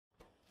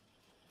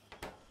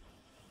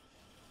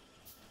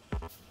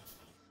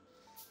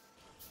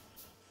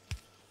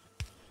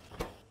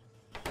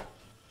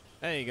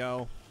There you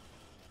go.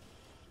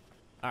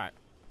 Alright.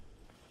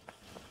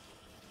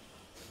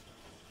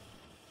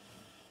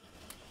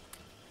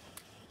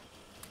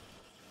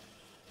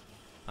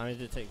 I need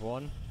to take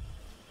one.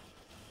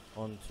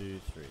 1, 2,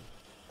 3.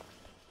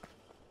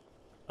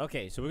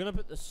 Okay, so we're gonna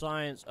put the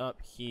science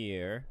up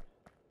here.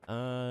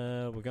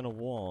 We're gonna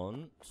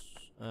want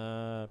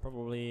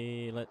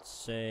probably, let's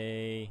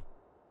say,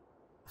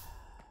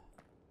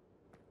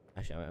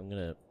 actually I'm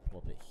gonna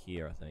plop it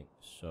here, I think.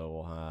 So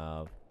we'll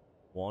have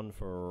one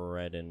for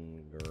red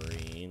and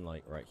green,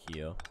 like right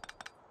here.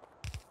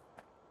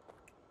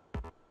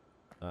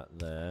 That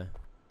there.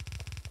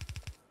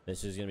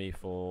 This is gonna be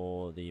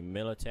for the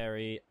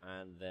military,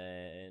 and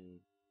then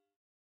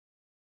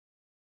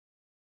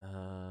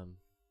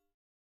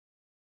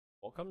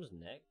what comes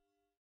next?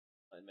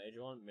 Like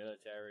major one,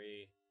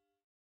 military,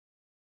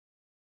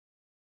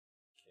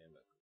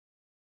 chemical.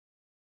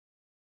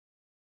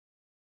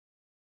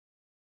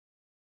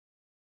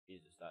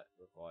 Jesus, that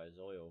requires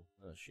oil.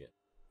 Oh shit.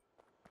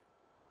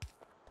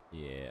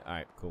 Yeah,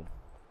 alright, cool.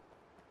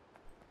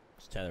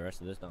 Let's tear the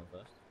rest of this down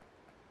first.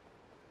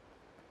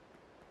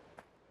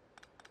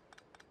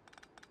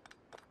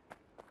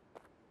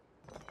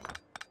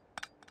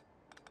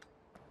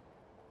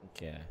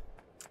 Okay.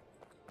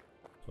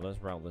 So let's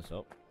route this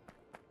up.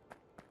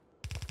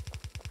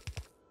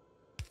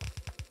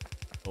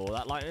 Oh,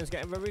 that lightning's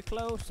getting very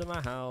close to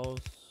my house.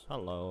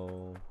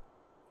 Hello.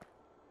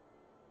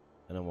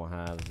 And then we'll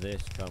have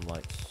this come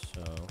like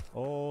so.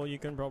 Oh, you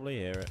can probably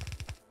hear it.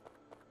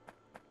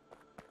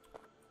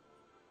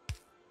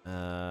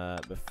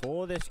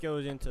 Before this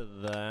goes into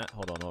that,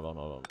 hold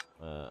on.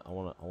 I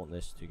want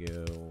this to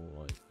go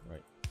like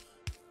right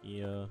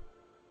here,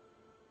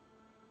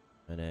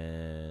 and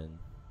then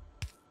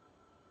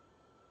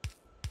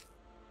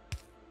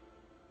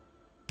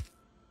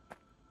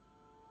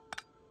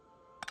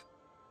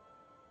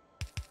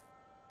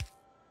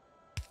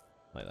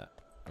like that.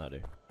 That'll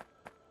do.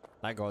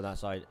 That go on that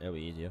side, it'll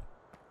be easier.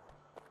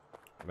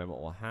 And then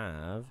what we'll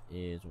have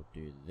is we'll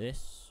do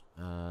this.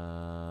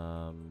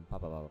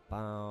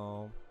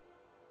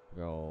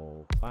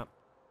 Go bap,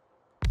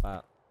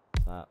 bap,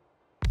 bap,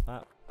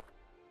 bap.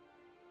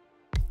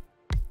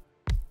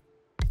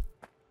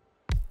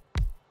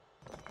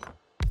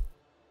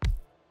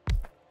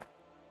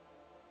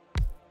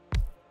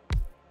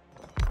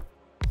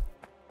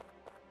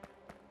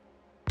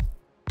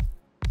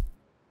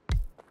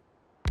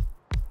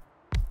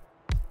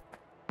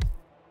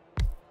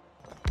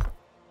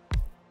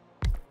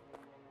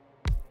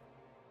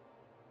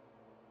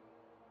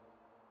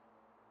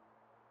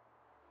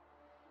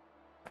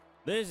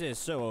 This is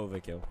so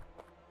overkill.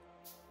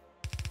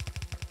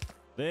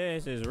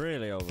 This is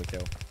really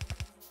overkill.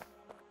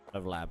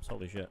 Of labs,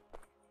 holy shit.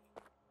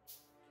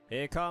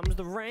 Here comes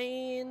the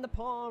rain, the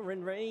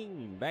pouring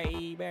rain,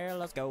 baby,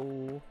 let's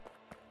go.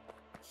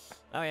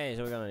 Okay,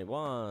 so we're gonna need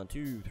 1,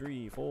 2,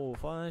 3, 4,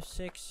 5,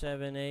 6,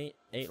 7, 8.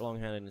 8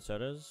 long-handed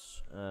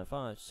inserters.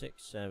 5,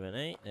 6, 7,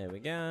 8. There we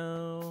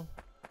go.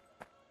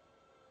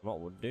 What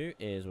we'll do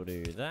is we'll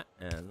do that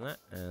and that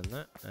and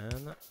that and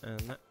that and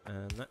that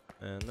and that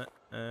and that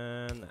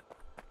and that.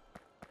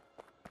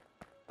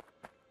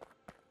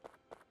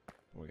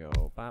 We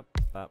go bap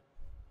bap.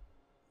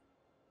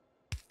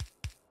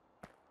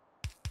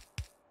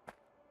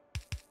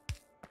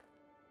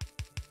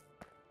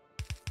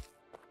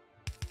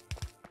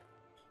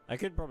 I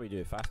could probably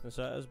do fast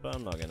inserters, but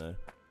I'm not gonna.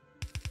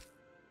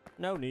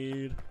 No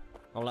need.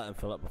 I'll let them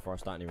fill up before I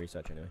start any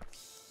research anyway.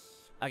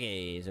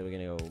 Okay, so we're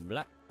gonna go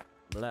blah.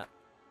 Blah,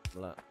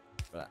 blah,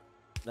 blah,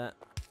 that,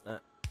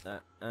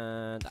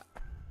 and that.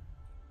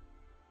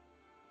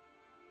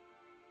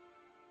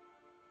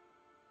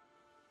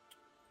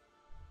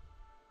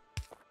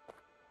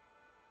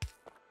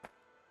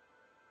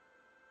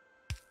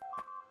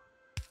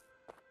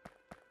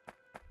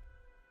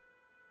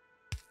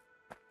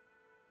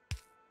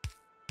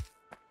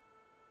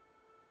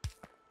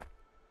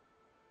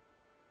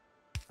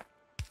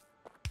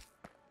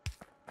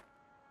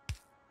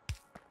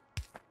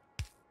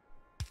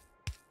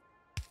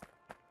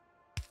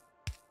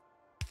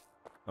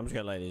 I'm just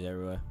gonna lay these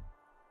everywhere.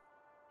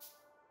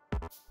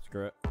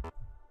 Screw it.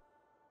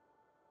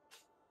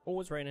 Oh,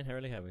 it's raining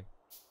really heavy.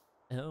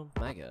 Oh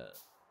my god.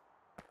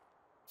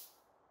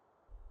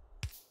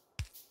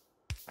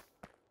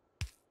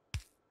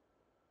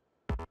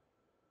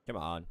 Come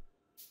on.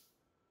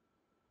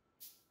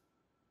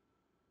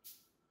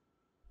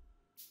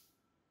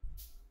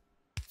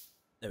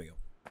 There we go.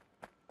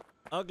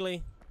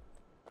 Ugly,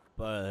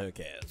 but who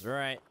cares,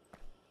 right?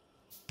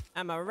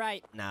 Am I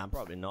right? Nah,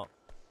 probably not.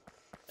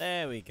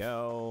 There we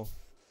go.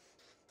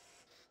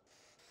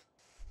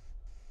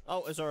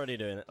 Oh, it's already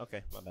doing it.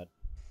 Okay, my bad.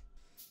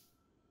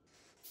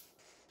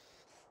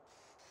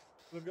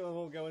 Look at the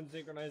whole go in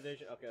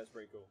synchronization. Okay, that's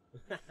pretty cool.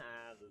 That's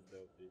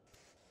dope, dude.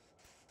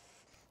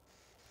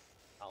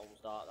 That one will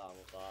start, that one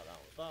will start, that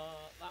one will start,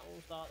 that one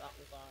will start, that one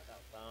will start, that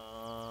one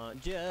will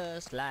start.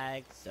 Just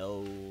like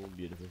so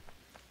beautiful.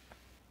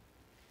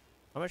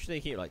 How much do they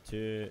keep? Like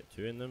two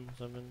in them or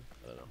something?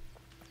 I don't know.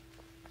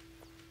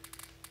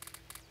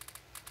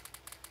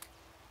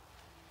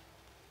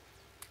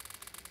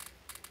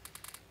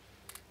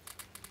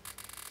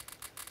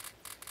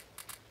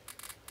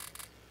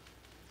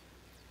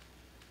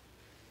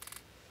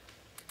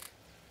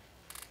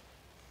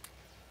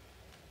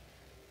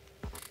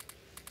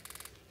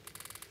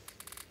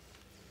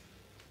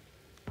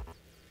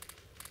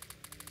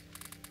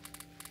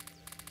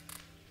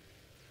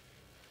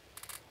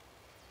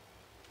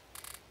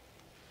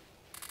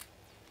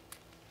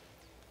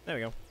 There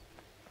we go.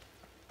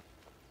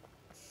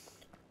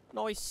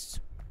 Nice.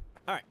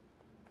 Alright.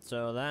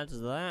 So that's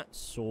that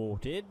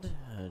sorted.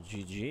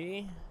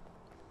 GG.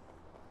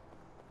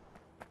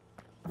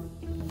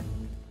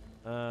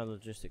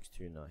 Logistics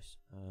too nice.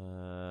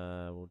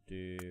 We'll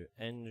do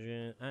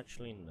engine.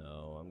 Actually,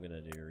 no. I'm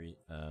gonna do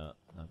lab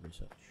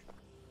research.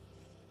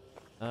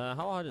 How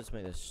hard is it to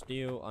make this?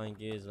 Steel, iron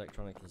gears,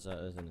 electronic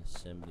inserters, and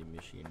assembly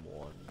machine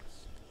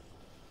ones.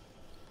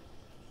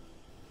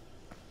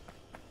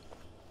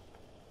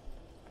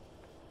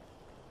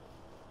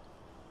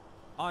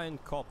 Iron,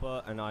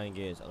 copper, and iron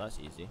gears. Oh, that's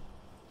easy.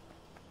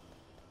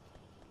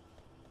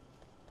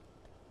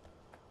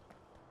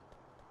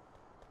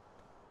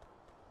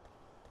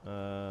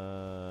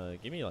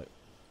 Give me like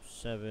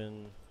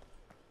 7.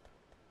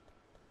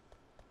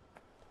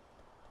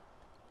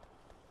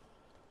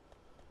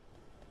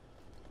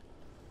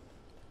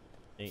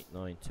 8,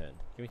 9, 10.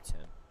 Give me 10.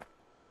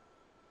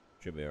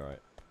 Should be alright.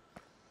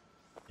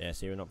 Yeah,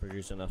 see, we're not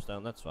producing enough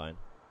stone. That's fine.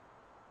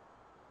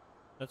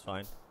 That's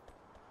fine.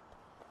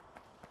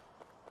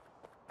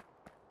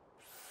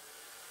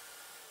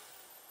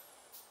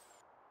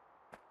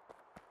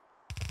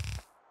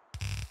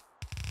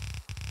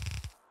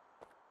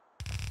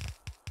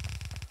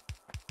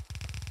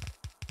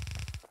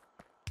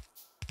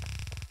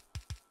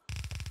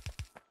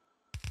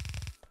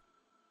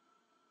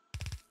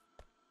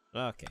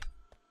 Okay.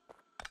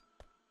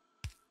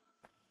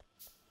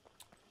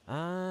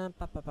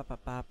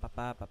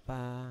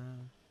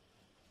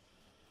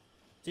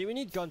 See, we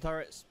need gun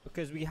turrets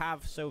because we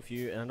have so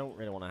few, and I don't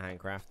really want to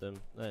handcraft them.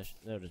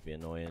 They'll just be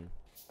annoying.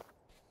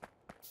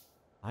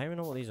 I don't even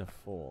know what these are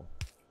for.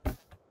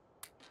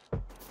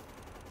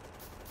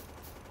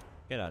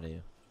 Get out of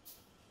here.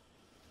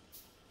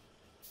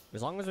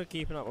 As long as we're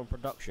keeping up with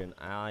production,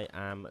 I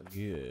am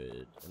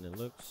good. And it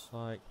looks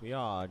like we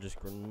are. Just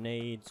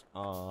grenades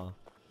are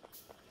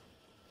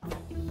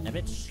a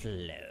bit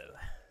slow,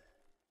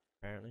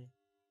 apparently.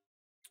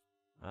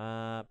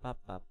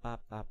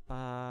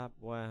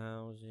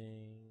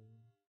 Warehousing.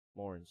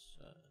 More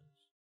inserts.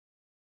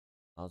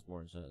 How's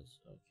more inserts?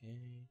 Okay.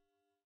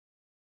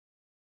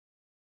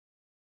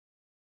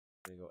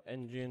 There we go.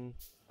 Engine.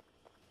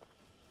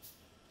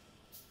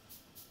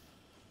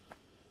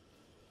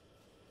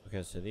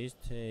 Okay, so these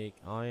take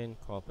iron,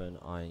 copper, and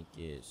iron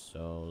gears.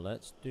 So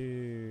let's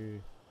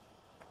do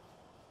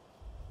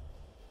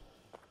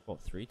what,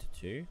 3 to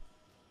 2?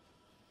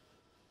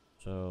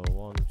 So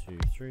 1, 2,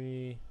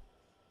 3.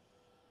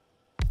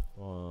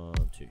 1,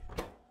 2.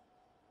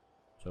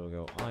 So we'll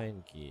go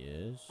iron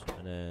gears,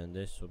 and then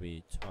this will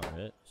be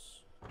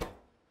turrets.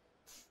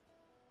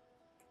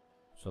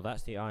 So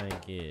that's the iron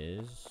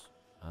gears.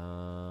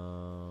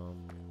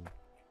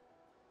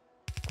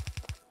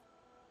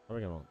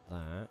 Probably gonna want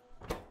that.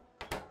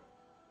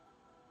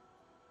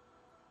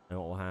 And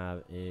what we'll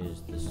have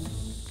is the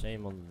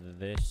same on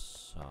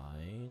this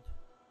side.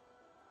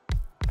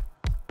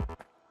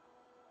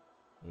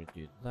 We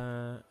do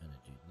that, and I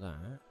do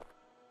that.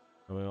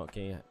 And we're not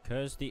getting it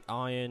because the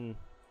iron.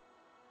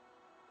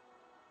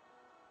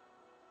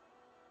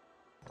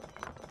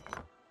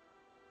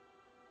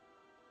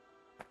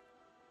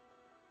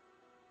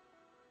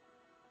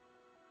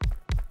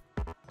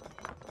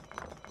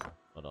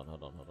 Hold on.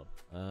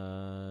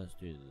 Let's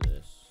do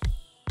this.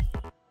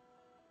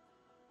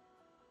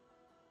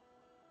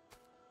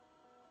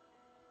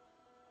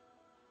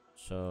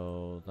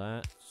 So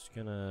that's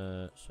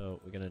gonna. So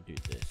we're gonna do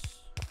this.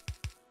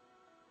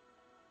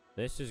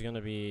 This is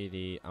gonna be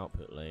the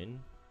output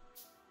lane.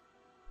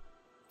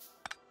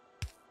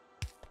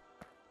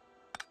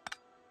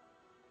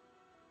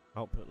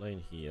 Output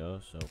lane here.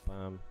 So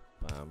bam,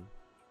 bam.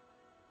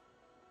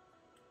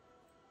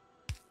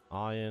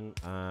 Iron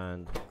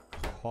and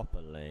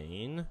copper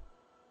lane.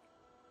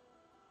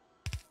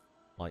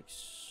 Like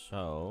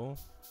so.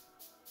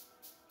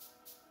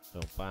 So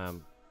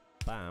bam,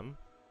 bam.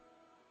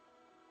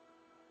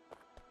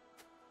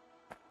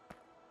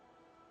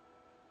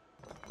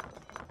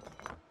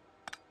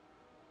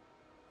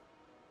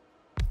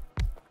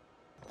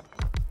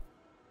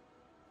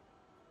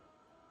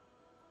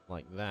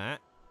 Like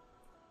that.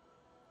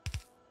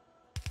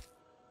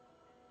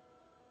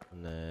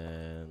 And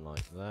then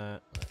like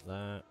that, like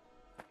that.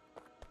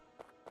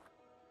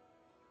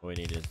 All we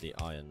need is the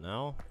iron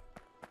now.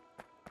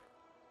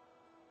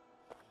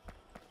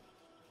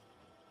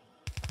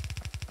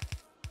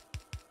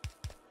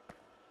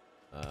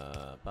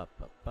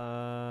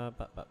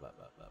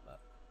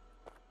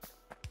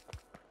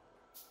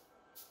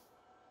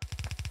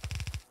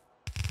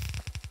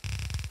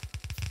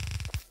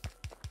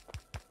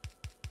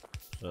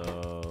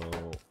 So,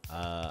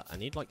 I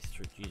need like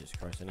Jesus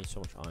Christ, I need so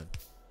much iron.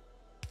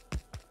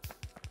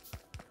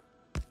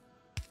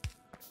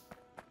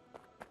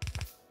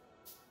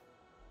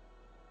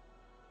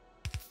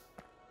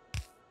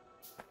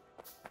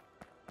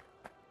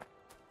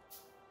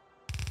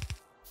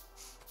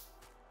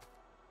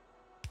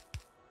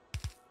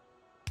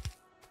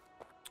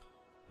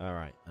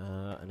 Alright,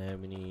 and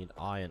then we need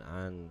iron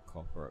and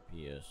copper up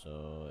here,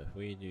 so if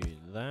we do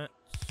that,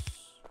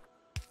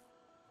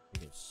 we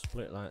can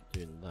split that,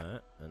 do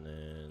that, and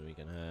then we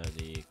can have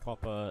the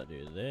copper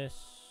do this.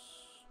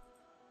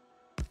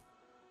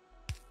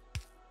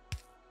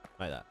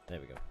 Like that. There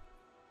we go.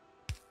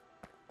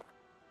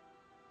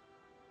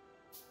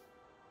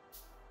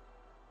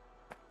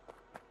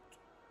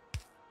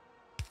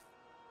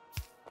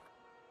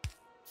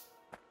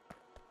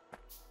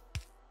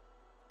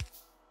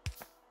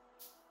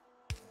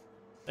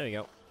 There we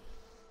go.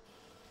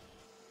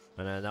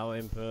 And then that will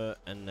input,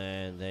 and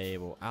then they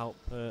will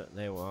output.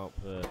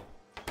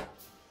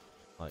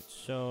 Like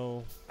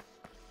so.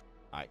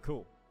 Alright,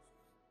 cool.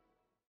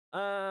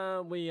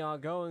 We are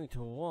going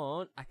to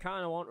want... I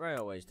kind of want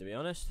railways, to be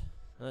honest.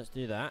 Let's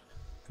do that.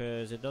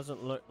 Because it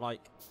doesn't look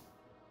like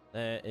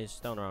there is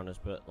stone around us,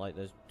 but like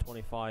there's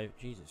 25...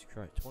 Jesus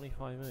Christ,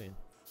 25 million.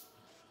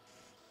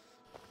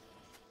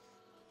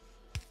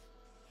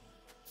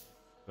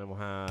 Then we'll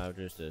have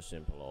just a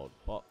simple old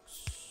box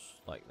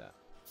like that.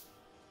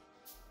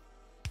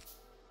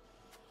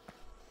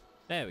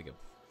 There we go.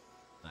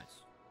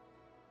 Nice.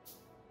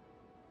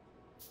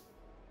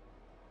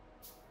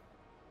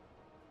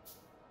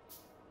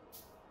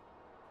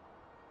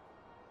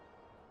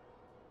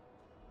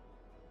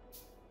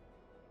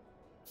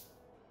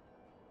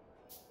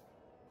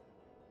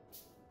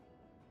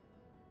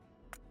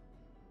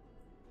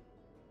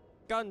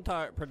 Gun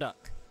turret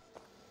product.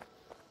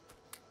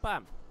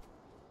 Bam.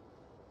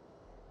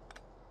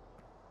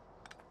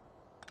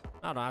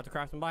 I don't have to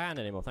craft them by hand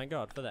anymore, thank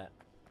God for that.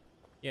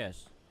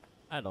 Yes.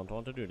 I don't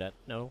want to do that.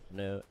 No,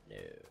 no, no.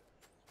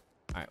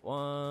 Alright,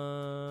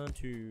 1,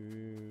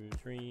 2,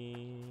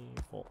 3,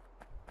 4.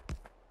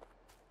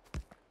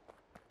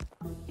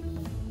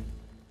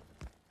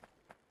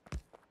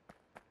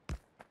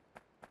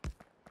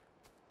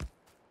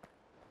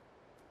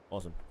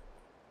 Awesome.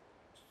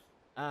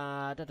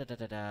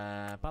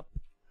 Pop.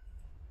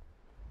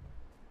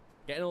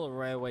 Getting all the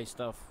railway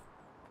stuff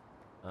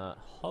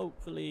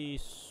hopefully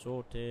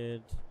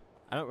sorted.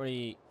 I don't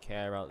really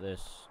care about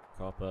this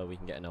copper. We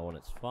can get another one,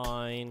 it's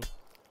fine.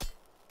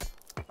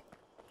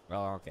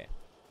 Oh, okay.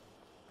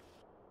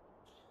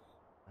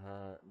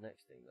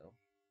 Next thing though.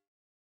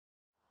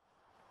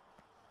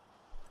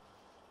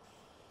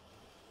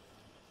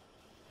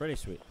 Pretty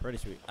sweet, pretty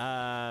sweet.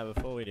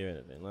 Before we do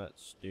anything,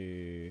 let's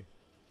do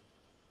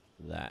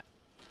that.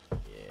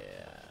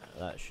 Yeah,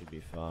 that should be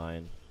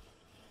fine.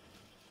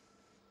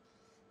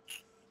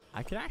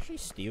 I could actually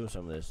steal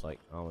some of this, like,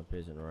 armored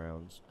prison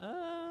rounds.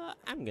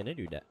 I'm gonna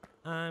do that.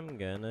 I'm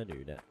gonna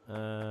do that.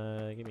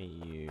 Give me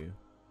you.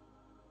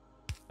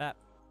 Bap,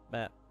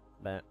 bap,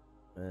 bap.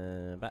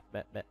 Bap,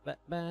 bap, bap, bap,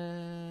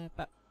 bap,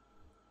 bap.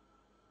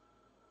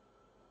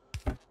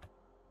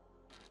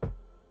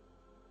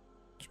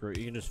 Screw it,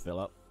 you can just fill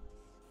up.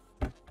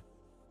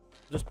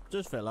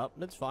 Just fill up,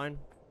 that's fine.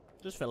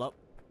 Just fill up.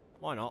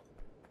 Why not?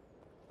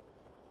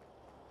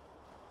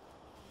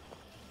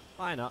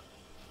 Why not?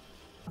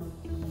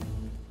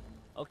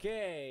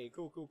 Okay,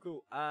 cool, cool,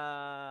 cool.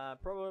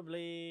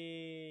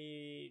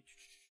 Probably...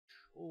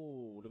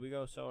 Ooh, do we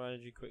go solar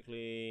energy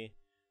quickly?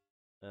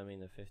 I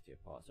mean, the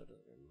 50th part, so it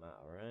doesn't really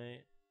matter,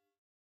 right?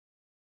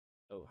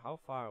 Oh, how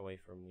far away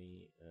from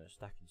the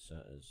stack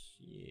inserters?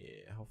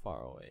 Yeah, how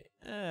far away?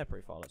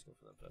 Pretty far. Let's go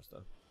for them first,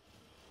 though.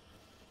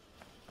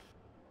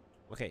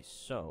 Okay,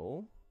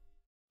 so...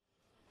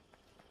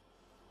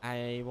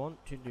 I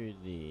want to do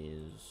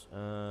these.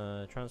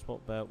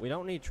 Transport belt. We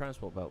don't need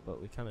transport belt,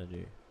 but we kind of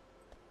do.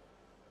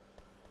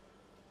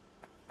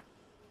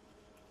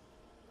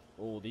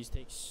 Oh, these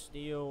take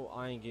steel,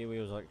 iron gear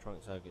wheels,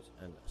 electronic circuits,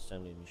 and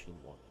assembly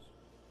machine ones.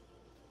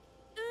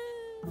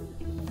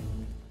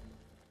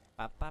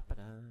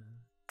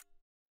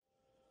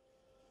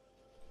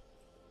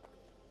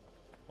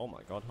 Oh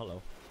my God!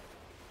 Hello.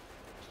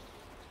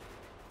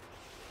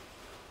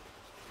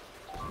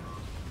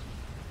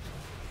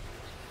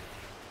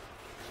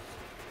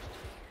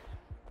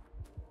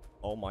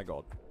 Oh my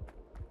God.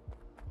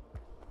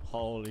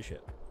 Holy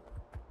shit.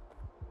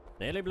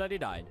 Nearly bloody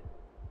died.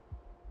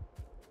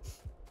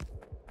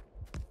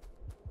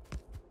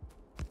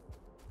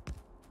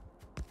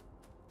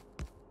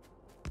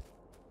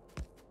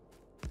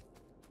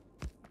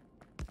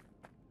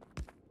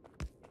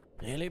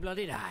 Nearly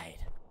bloody died.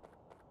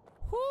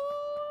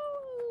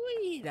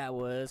 Whoo-wee, that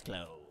was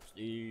close,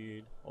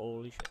 dude.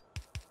 Holy shit.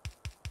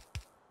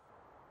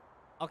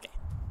 Okay.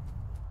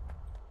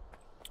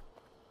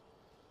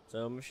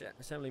 So,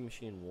 assembly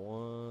machine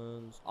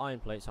ones, iron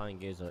plates, iron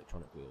gears,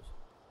 electronic wheels.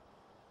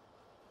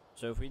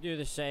 So if we do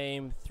the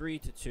same, 3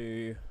 to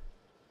 2.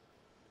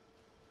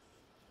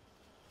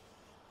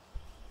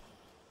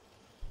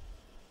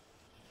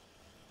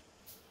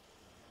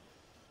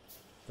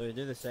 So we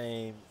do the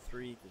same,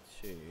 3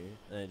 to 2,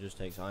 and it just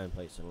takes iron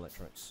plates and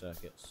electronic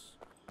circuits.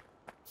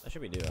 That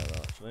should be doable,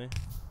 actually.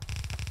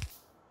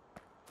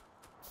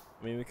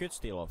 I mean, we could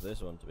steal off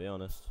this one, to be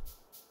honest.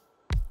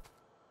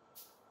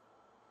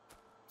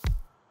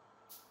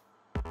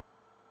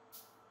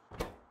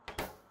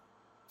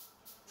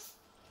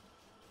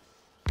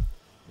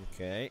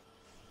 Okay.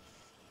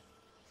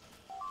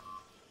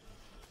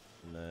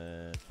 And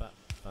then, bap,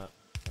 bap,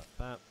 bap,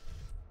 bap.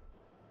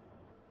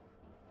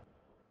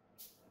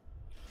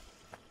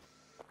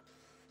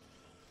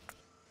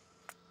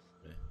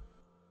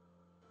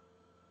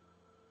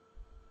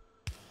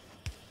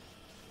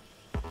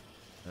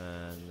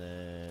 And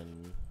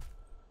then...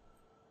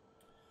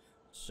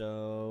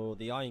 So,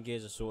 the iron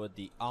gears are sorted.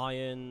 The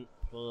iron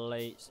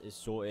plates is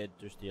sorted.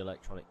 Just the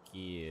electronic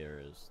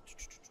gears.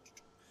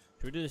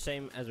 Should we do the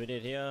same as we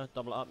did here?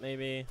 Double it up,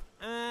 maybe?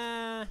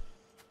 That's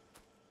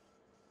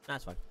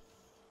fine.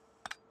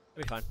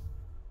 It'll be fine.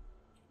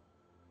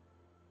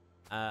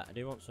 I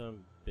do want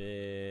some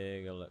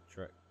big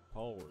electric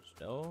poles,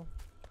 still.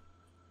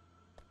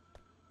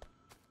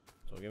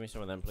 So give me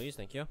some of them, please.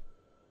 Thank you.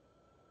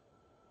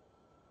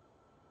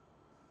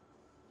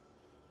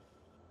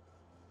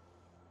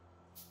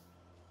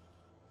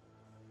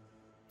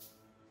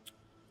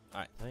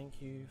 Alright, thank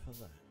you for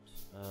that.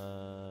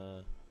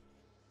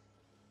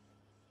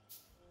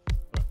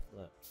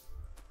 Look.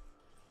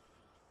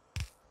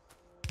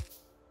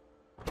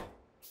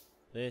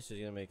 This is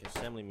gonna make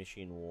assembly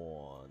machine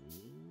 1.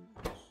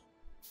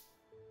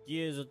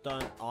 Gears are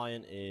done.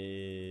 Iron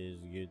is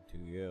good to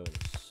go in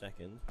a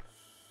second.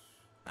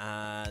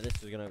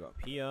 This is gonna go up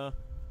here.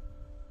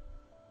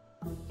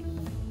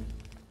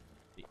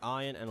 The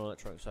iron and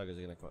electronic circuits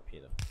are gonna come up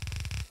here though.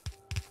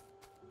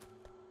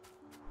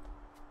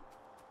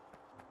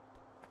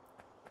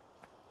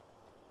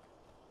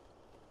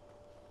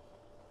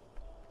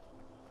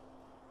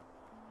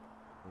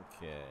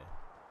 Okay.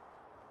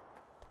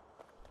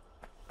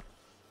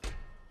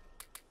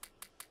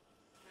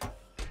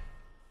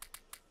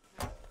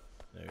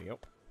 There we go.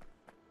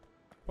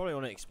 Probably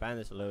want to expand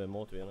this a little bit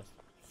more, to be honest,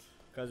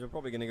 because we're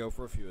probably going to go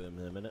for a few of them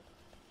in a minute.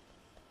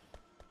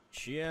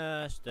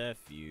 Just a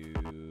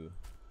few.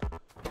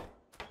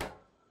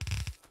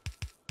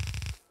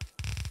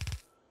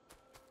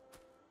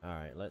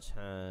 Alright, let's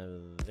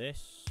have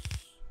this.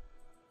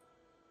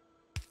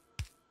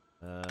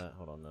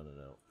 Hold on, no.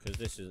 Because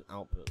this is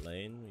output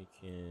lane, we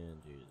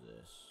can do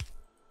this.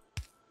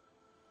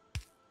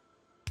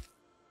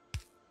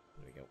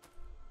 There we go.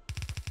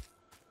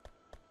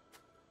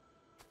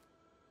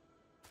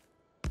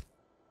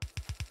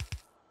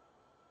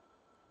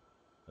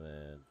 And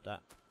then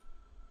that.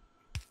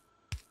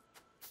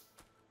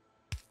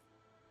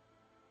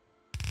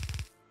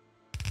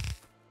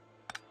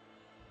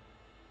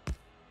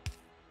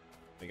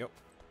 There we go.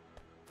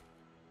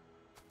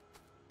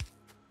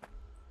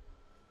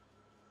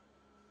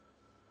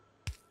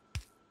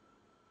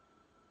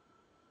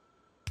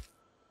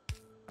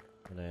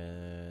 And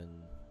then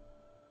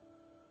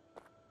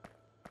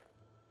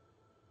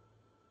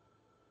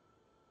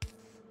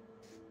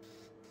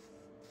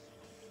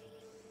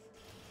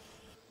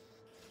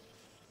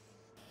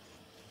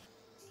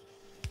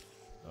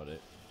got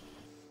it.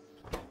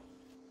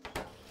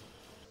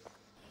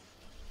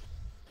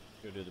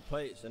 You'll do the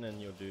plates, and then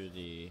you'll do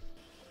the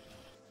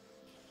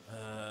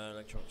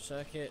electronic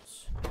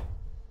circuits.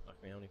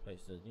 Like me, how many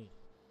plates does it need?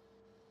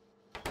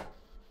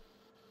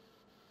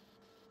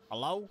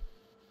 Hello?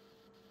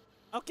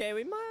 Okay,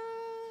 we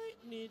might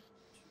need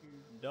to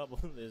double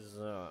this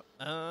up.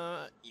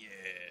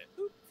 Yeah.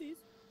 Oopsies.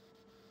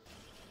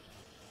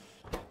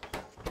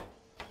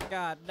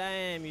 God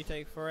damn, you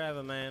take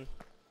forever, man.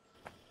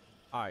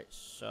 Alright,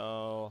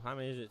 so how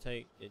many does it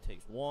take? It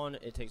takes 1.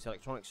 It takes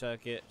electronic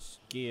circuits,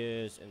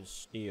 gears, and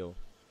steel.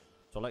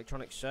 So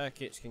electronic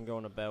circuits can go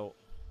on a belt.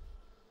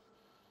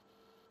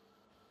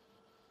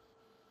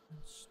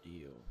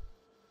 Steel.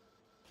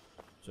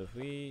 So if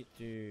we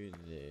do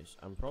this,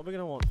 I'm probably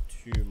going to want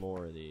 2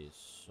 more of these.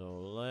 So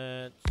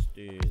let's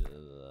do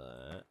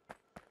that.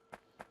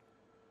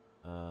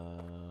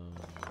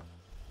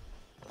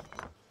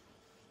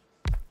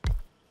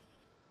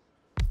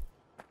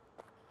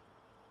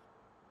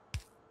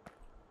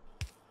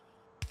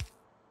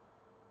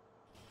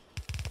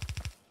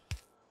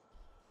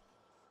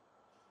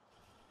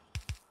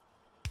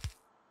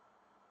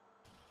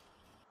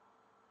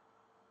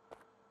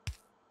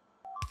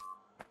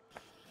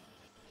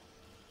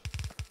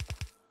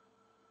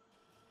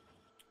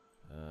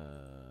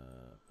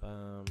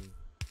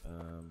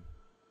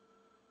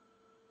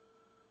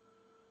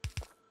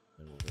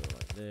 And we'll go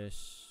like this.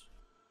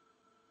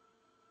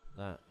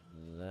 That,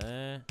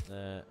 there,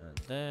 and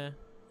there.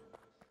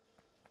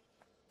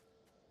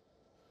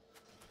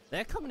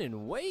 They're coming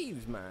in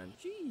waves, man.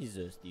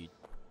 Jesus, dude.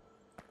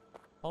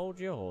 Hold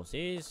your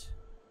horses.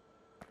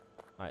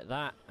 Like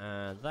that,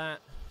 and that.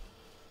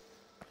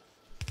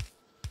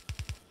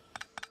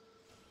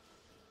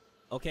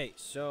 Okay,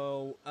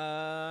 so,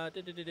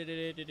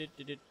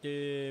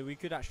 we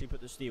could actually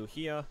put the steel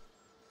here.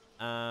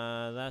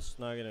 That's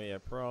not going to be a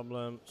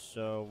problem.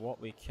 So what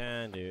we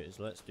can do is,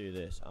 let's do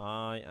this.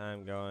 I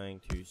am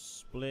going to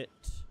split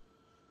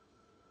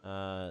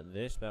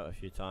this belt a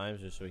few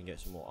times just so we can get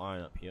some more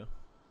iron up here.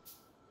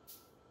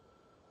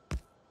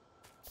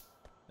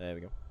 There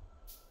we go.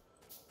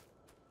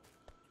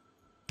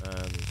 And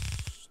the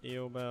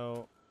steel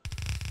belt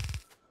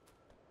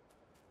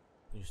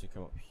needs to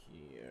come up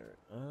here.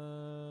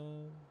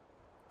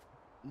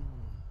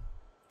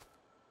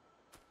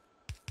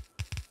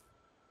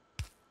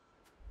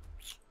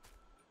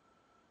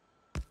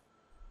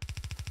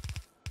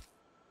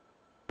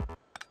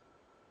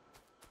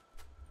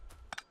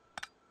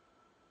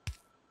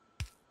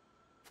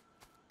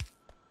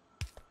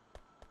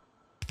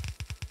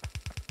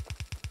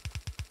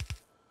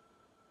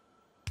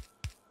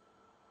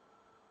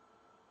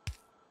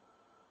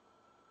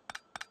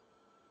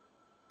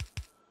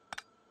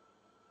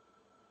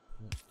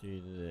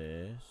 do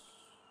this.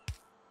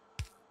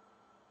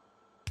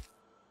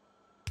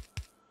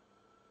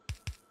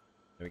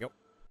 There we go.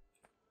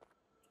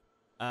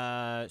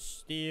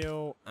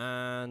 Steel,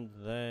 and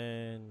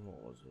then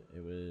what was it?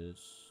 It was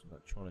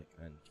electronic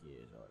and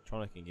gears.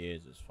 Electronic and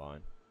gears is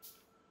fine.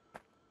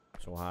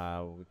 So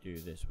how we do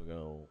this? We'll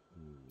go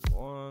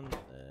one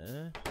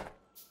there,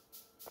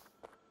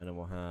 and then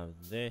we'll have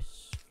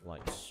this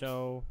like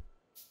so.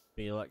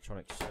 Be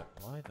electronic.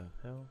 Why the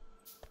hell?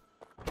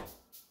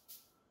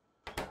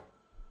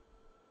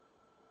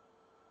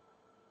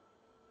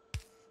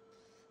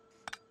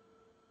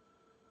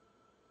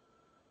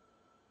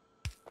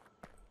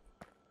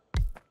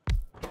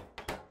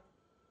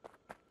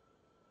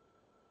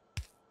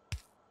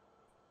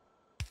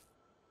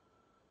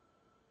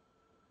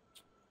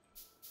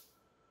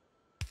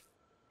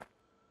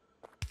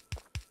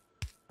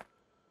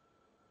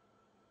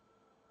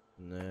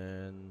 And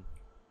then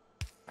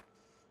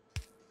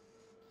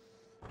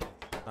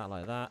that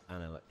like that,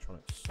 and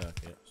electronic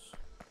circuits.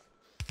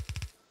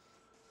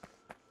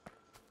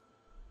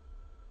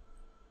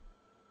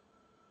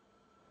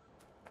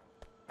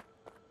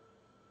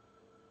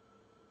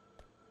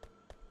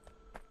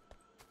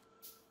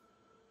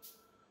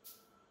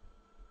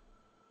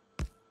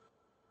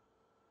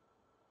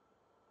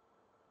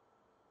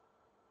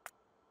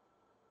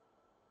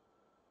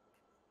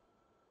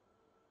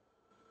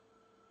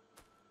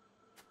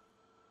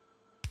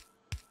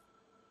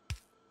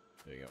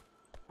 There you go.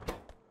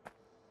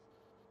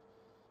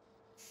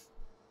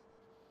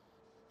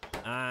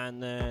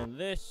 And then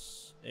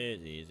this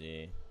is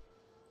easy.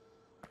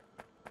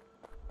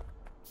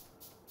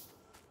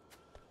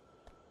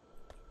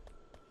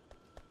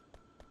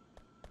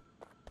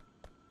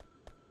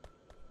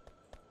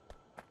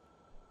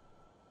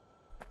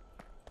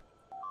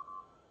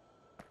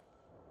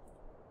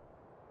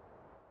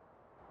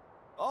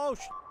 Oh sh!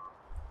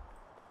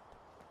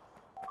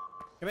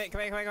 Come here,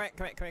 come here, come here, come here,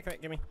 come here, come here, come here,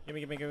 gimme, gimme,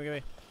 gimme, gimme,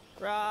 gimme.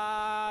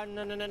 Run!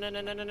 No, no, no, no,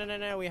 no, no, no, no, no,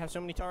 no, we have so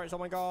many turrets, oh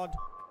my god.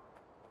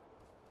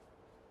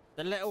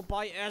 The little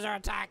biters are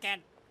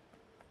attacking!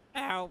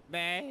 Help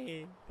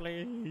me,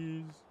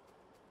 please.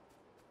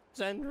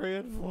 Send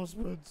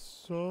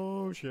reinforcements.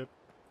 Oh shit.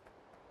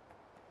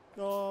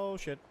 Oh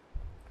shit.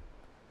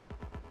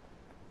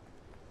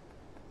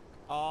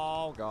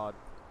 Oh god.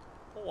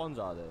 What ones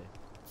are they?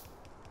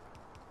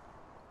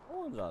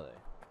 What ones are they?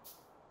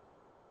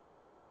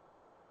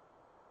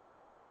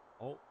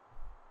 Oh.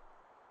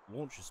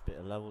 Launcher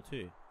spitter level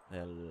 2.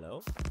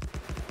 Hello?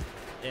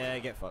 Yeah,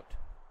 get fucked.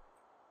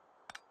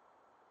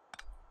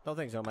 Don't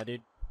think so, my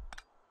dude.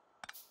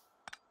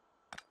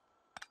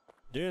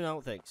 Do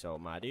not think so,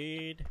 my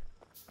dude.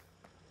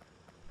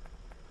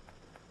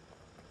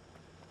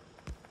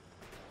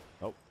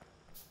 Oh.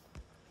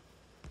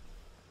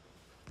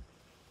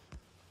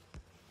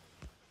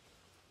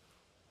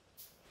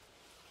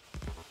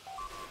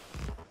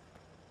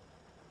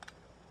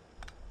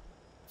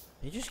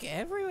 You just get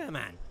everywhere,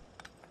 man.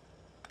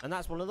 And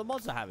that's one of the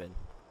mods they're having.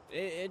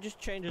 It just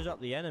changes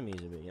up the enemies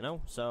a bit, you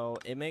know? So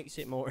it makes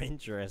it more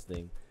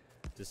interesting,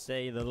 to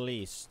say the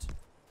least.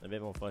 A bit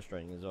more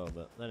frustrating as well,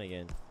 but then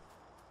again.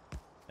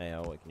 Hey,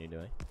 oh, what can you do,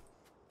 eh?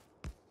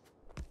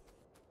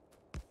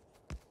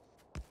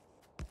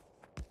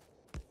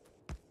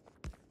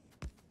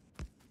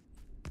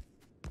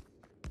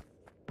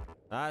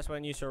 That's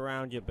when you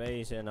surround your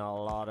base in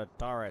a lot of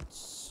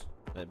turrets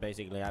that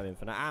basically have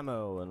infinite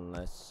ammo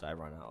unless I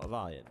run out of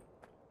iron.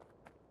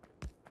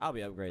 I'll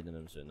be upgrading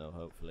them soon though,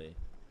 hopefully.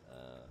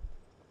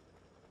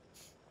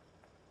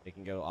 They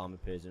can go armor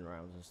piercing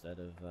rounds instead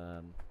of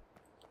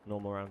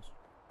normal rounds.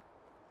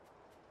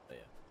 But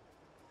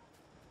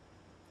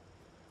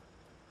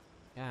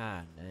yeah.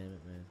 God damn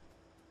it, man.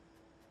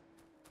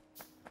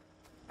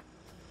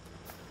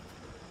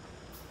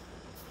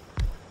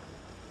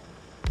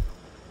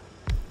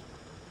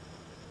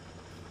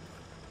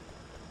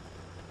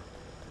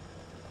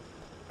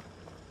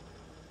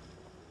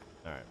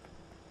 Alright.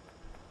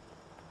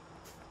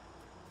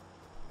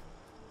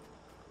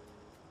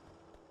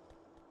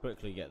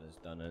 Quickly get this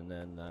done, and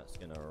then that's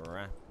gonna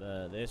wrap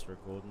this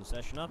recording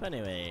session up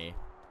anyway.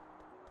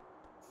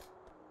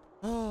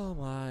 Oh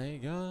my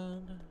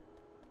god.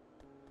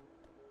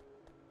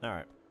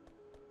 Alright.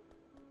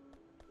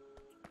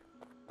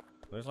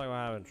 Looks like we're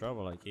having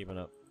trouble like keeping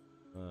up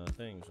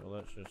things, so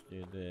let's just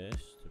do this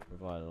to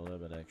provide a little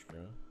bit extra.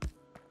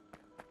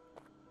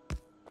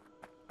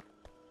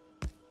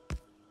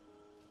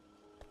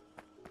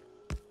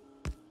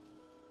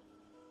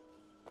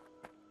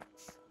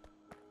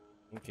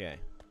 Okay.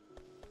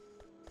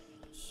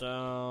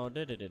 So,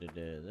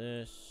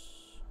 this.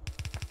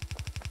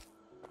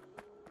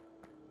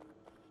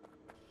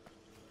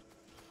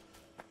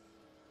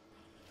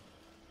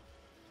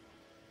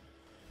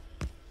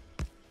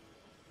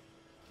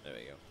 There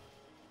we go.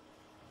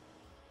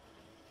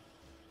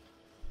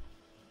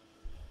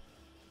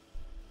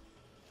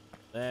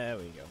 There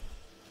we go.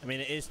 I mean,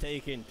 it is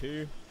taking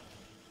 2.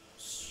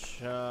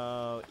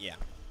 So, yeah.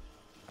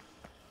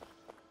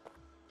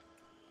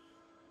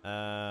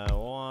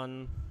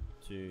 1,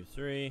 2,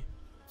 3.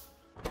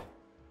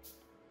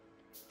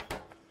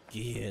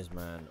 gears,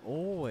 man.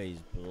 Always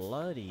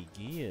bloody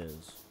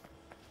gears.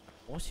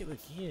 What's it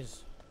with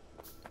gears?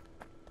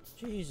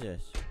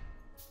 Jesus.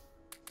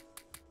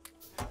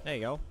 There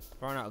you go.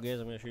 Running out of gears,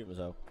 I'm gonna shoot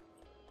myself.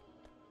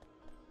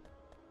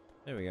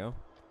 There we go.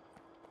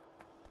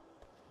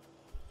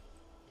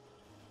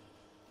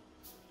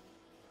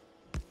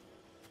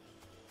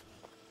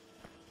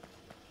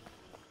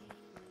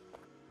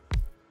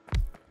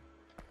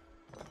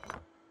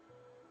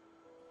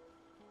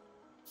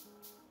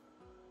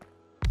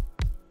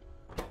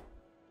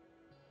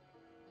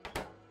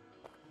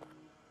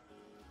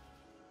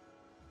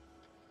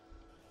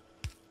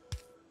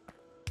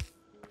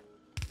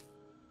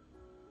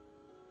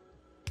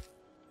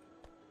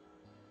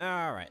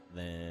 Alright,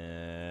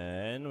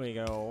 then we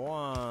go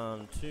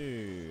 1,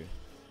 2.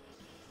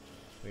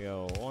 We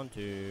go 1,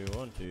 2,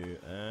 1, 2,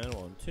 and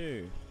 1,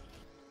 2.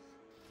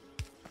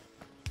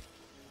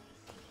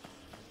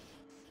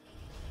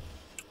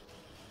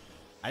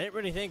 I didn't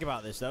really think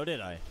about this though, did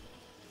I?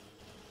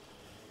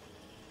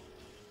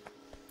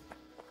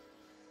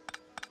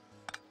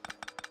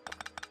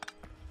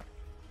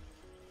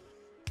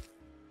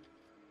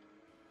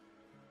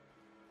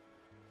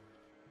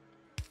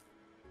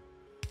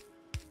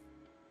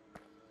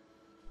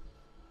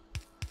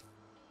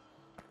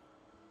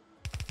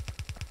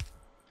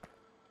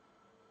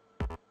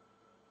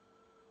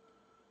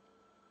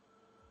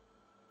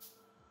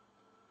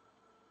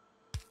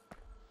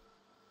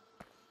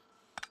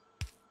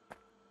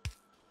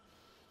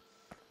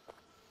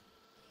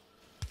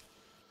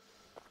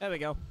 There we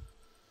go.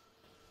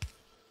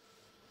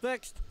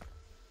 Fixed.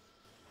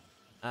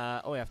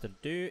 All we have to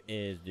do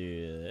is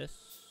do this.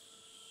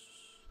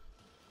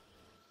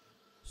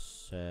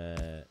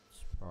 Set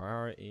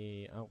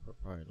priority, output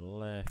priority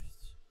left,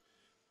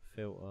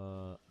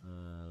 filter,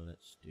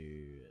 let's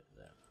do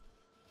that.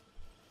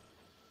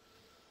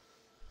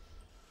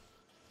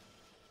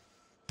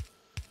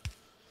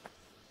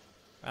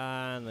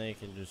 And they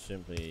can just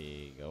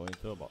simply go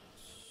into a box.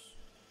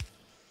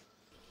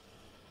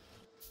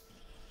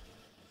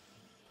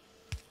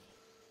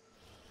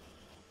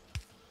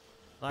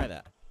 Like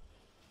that.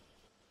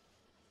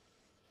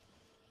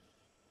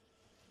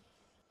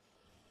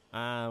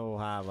 And we'll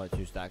have like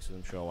 2 stacks of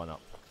them, sure, why not?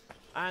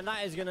 And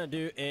that is gonna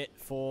do it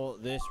for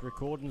this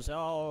recording.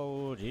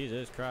 Oh,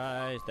 Jesus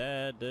Christ,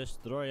 they're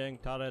destroying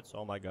turrets.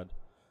 Oh my god.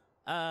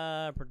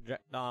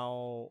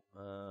 Projectile.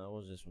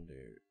 What does this one do?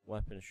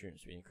 Weapon shooting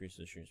speed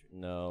increases shooting speed.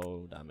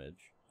 No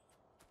damage.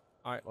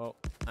 Alright, well,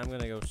 I'm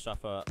gonna go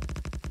suffer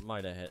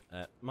minor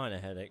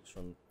headaches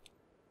from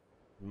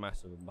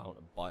massive amount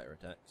of biter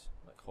attacks.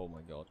 Like, oh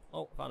my god.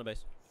 Oh, found a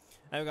base.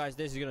 Anyway guys,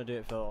 this is going to do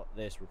it for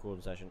this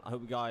recording session. I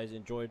hope you guys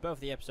enjoyed both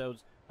the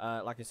episodes.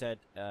 Like I said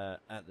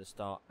at the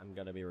start, I'm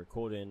going to be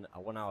recording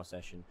a 1 hour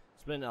session,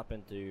 splitting it up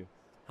into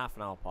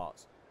half-an-hour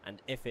parts.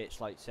 And if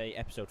it's like, say,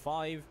 episode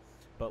 5,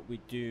 but we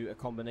do a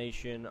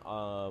combination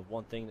of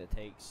one thing that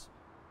takes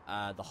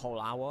the whole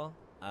hour,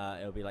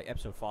 it'll be like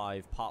episode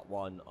 5, part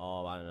 1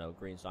 of, I don't know,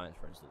 green science,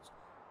 for instance.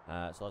 So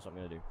that's what I'm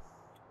going to do.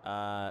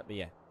 But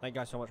yeah, thank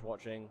you guys so much for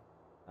watching.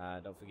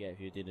 Don't forget,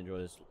 if you did enjoy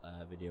this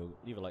video,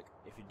 leave a like.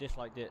 If you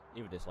disliked it,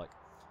 leave a dislike.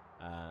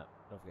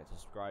 Don't forget to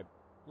subscribe,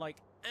 like,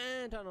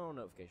 and turn on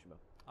the notification bell.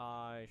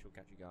 I shall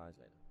catch you guys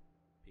later.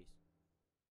 Peace.